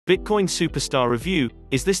Bitcoin Superstar Review,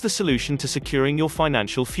 is this the solution to securing your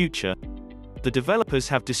financial future? The developers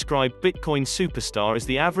have described Bitcoin Superstar as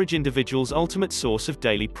the average individual's ultimate source of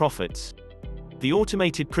daily profits. The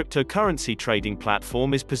automated cryptocurrency trading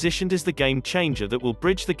platform is positioned as the game changer that will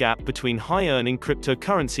bridge the gap between high-earning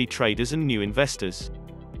cryptocurrency traders and new investors.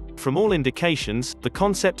 From all indications, the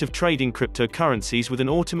concept of trading cryptocurrencies with an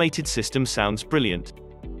automated system sounds brilliant.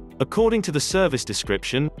 According to the service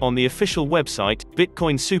description, on the official website,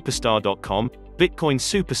 bitcoinsuperstar.com, Bitcoin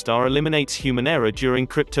Superstar eliminates human error during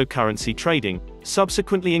cryptocurrency trading,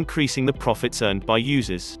 subsequently increasing the profits earned by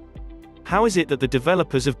users. How is it that the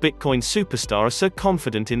developers of Bitcoin Superstar are so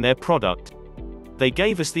confident in their product? They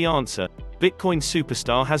gave us the answer. Bitcoin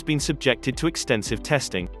Superstar has been subjected to extensive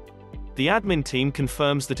testing. The admin team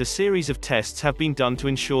confirms that a series of tests have been done to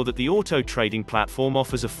ensure that the auto trading platform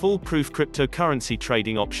offers a foolproof cryptocurrency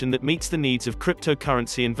trading option that meets the needs of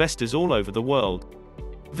cryptocurrency investors all over the world.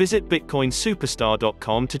 Visit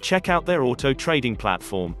bitcoinsuperstar.com to check out their auto trading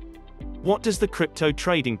platform. What does the crypto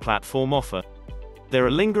trading platform offer? There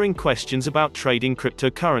are lingering questions about trading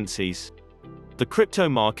cryptocurrencies. The crypto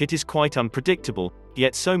market is quite unpredictable,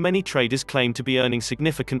 yet so many traders claim to be earning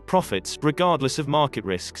significant profits, regardless of market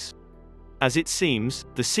risks. As it seems,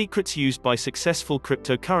 the secrets used by successful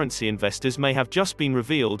cryptocurrency investors may have just been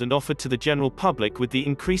revealed and offered to the general public with the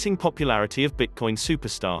increasing popularity of Bitcoin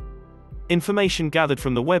Superstar. Information gathered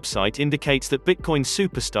from the website indicates that Bitcoin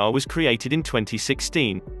Superstar was created in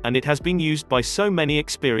 2016, and it has been used by so many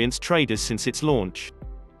experienced traders since its launch.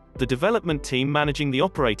 The development team managing the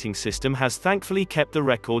operating system has thankfully kept the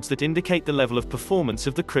records that indicate the level of performance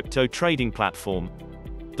of the crypto trading platform.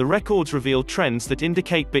 The records reveal trends that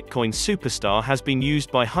indicate Bitcoin Superstar has been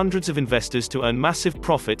used by hundreds of investors to earn massive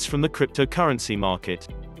profits from the cryptocurrency market.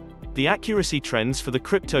 The accuracy trends for the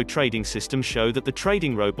crypto trading system show that the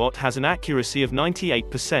trading robot has an accuracy of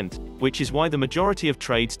 98%, which is why the majority of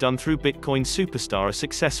trades done through Bitcoin Superstar are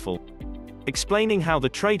successful. Explaining how the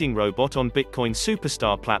trading robot on Bitcoin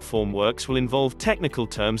Superstar platform works will involve technical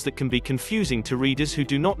terms that can be confusing to readers who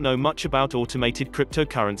do not know much about automated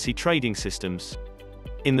cryptocurrency trading systems.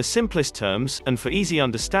 In the simplest terms, and for easy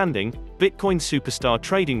understanding, Bitcoin Superstar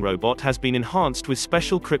trading robot has been enhanced with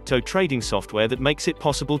special crypto trading software that makes it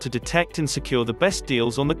possible to detect and secure the best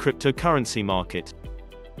deals on the cryptocurrency market.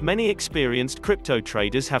 Many experienced crypto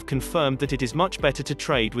traders have confirmed that it is much better to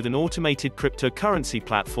trade with an automated cryptocurrency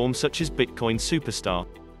platform such as Bitcoin Superstar.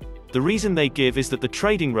 The reason they give is that the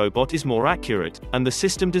trading robot is more accurate, and the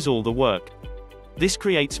system does all the work. This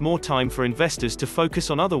creates more time for investors to focus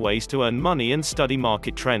on other ways to earn money and study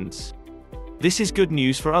market trends. This is good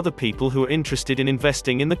news for other people who are interested in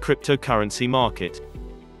investing in the cryptocurrency market.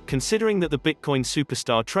 Considering that the Bitcoin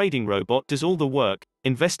Superstar trading robot does all the work,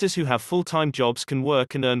 investors who have full-time jobs can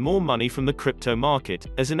work and earn more money from the crypto market,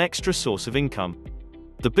 as an extra source of income.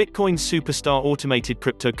 The Bitcoin Superstar automated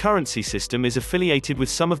cryptocurrency system is affiliated with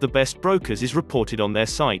some of the best brokers as reported on their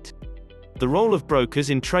site. The role of brokers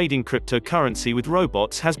in trading cryptocurrency with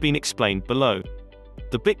robots has been explained below.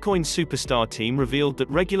 The Bitcoin Superstar team revealed that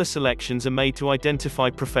regular selections are made to identify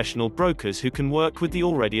professional brokers who can work with the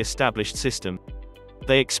already established system.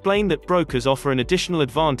 They explain that brokers offer an additional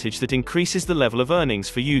advantage that increases the level of earnings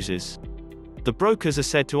for users. The brokers are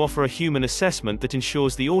said to offer a human assessment that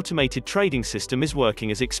ensures the automated trading system is working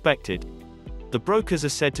as expected. The brokers are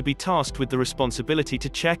said to be tasked with the responsibility to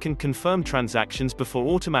check and confirm transactions before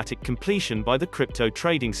automatic completion by the crypto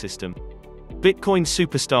trading system. Bitcoin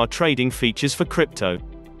Superstar trading features for crypto.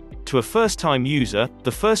 To a first-time user,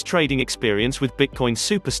 the first trading experience with Bitcoin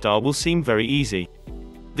Superstar will seem very easy.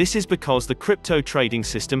 This is because the crypto trading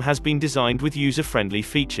system has been designed with user-friendly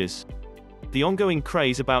features. The ongoing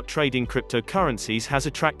craze about trading cryptocurrencies has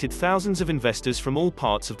attracted thousands of investors from all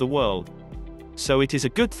parts of the world. So it is a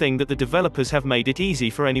good thing that the developers have made it easy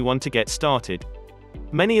for anyone to get started.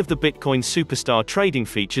 Many of the Bitcoin Superstar trading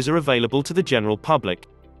features are available to the general public.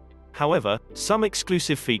 However, some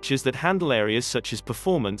exclusive features that handle areas such as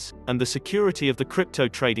performance and the security of the crypto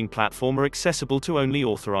trading platform are accessible to only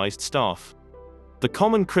authorized staff. The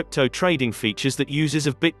common crypto trading features that users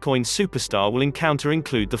of Bitcoin Superstar will encounter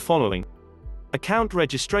include the following. Account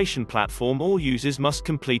registration platform. All users must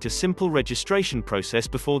complete a simple registration process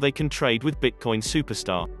before they can trade with Bitcoin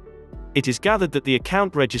Superstar. It is gathered that the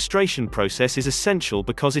account registration process is essential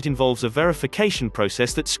because it involves a verification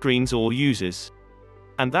process that screens all users.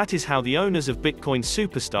 And that is how the owners of Bitcoin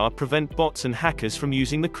Superstar prevent bots and hackers from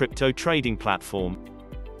using the crypto trading platform.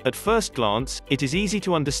 At first glance, it is easy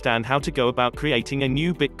to understand how to go about creating a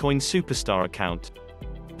new Bitcoin Superstar account.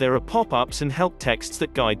 There are pop-ups and help texts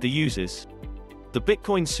that guide the users. The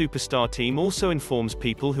Bitcoin Superstar team also informs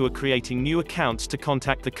people who are creating new accounts to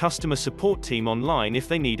contact the customer support team online if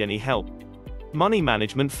they need any help. Money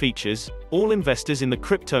management features. All investors in the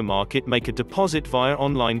crypto market make a deposit via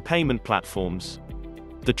online payment platforms.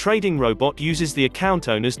 The trading robot uses the account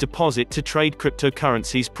owner's deposit to trade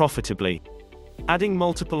cryptocurrencies profitably. Adding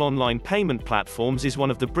multiple online payment platforms is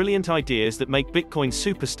one of the brilliant ideas that make Bitcoin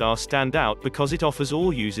Superstar stand out because it offers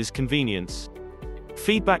all users convenience.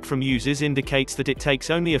 Feedback from users indicates that it takes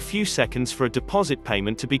only a few seconds for a deposit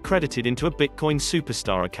payment to be credited into a Bitcoin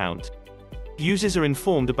Superstar account. Users are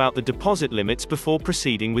informed about the deposit limits before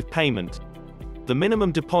proceeding with payment. The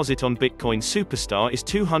minimum deposit on Bitcoin Superstar is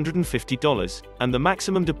 $250, and the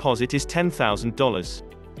maximum deposit is $10,000.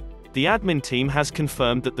 The admin team has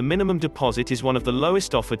confirmed that the minimum deposit is one of the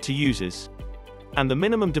lowest offered to users. And the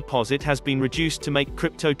minimum deposit has been reduced to make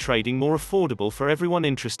crypto trading more affordable for everyone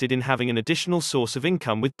interested in having an additional source of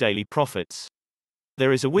income with daily profits.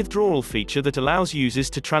 There is a withdrawal feature that allows users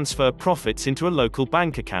to transfer profits into a local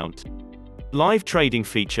bank account. Live trading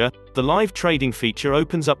feature. The live trading feature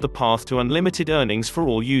opens up the path to unlimited earnings for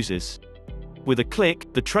all users. With a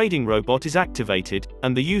click, the trading robot is activated,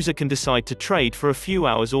 and the user can decide to trade for a few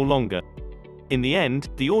hours or longer. In the end,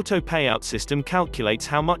 the auto payout system calculates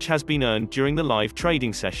how much has been earned during the live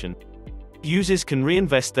trading session. Users can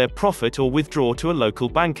reinvest their profit or withdraw to a local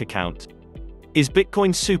bank account. Is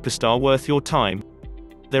Bitcoin Superstar worth your time?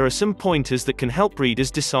 There are some pointers that can help readers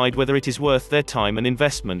decide whether it is worth their time and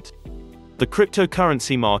investment. The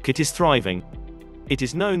cryptocurrency market is thriving. It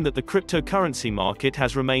is known that the cryptocurrency market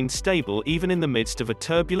has remained stable even in the midst of a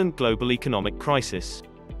turbulent global economic crisis.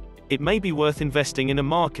 It may be worth investing in a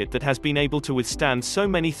market that has been able to withstand so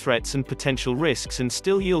many threats and potential risks and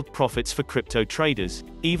still yield profits for crypto traders,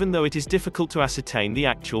 even though it is difficult to ascertain the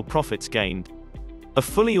actual profits gained. A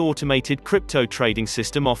fully automated crypto trading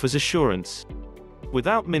system offers assurance.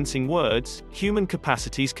 Without mincing words, human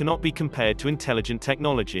capacities cannot be compared to intelligent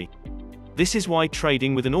technology. This is why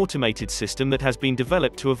trading with an automated system that has been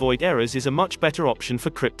developed to avoid errors is a much better option for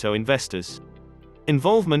crypto investors.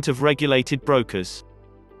 Involvement of regulated brokers.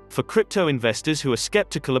 For crypto investors who are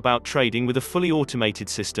skeptical about trading with a fully automated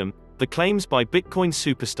system, the claims by Bitcoin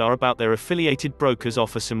Superstar about their affiliated brokers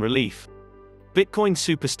offer some relief. Bitcoin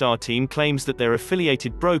Superstar team claims that their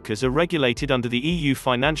affiliated brokers are regulated under the EU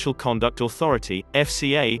Financial Conduct Authority,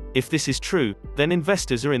 FCA. If this is true, then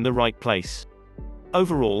investors are in the right place.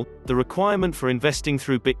 Overall, the requirement for investing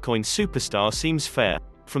through Bitcoin Superstar seems fair,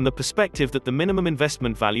 from the perspective that the minimum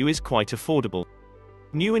investment value is quite affordable.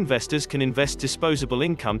 New investors can invest disposable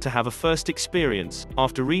income to have a first experience,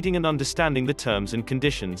 after reading and understanding the terms and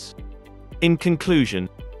conditions. In conclusion,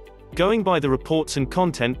 going by the reports and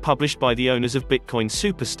content published by the owners of Bitcoin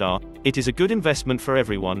Superstar, it is a good investment for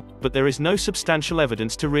everyone, but there is no substantial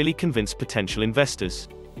evidence to really convince potential investors.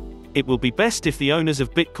 It will be best if the owners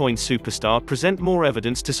of Bitcoin Superstar present more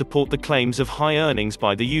evidence to support the claims of high earnings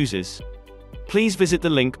by the users. Please visit the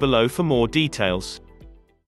link below for more details.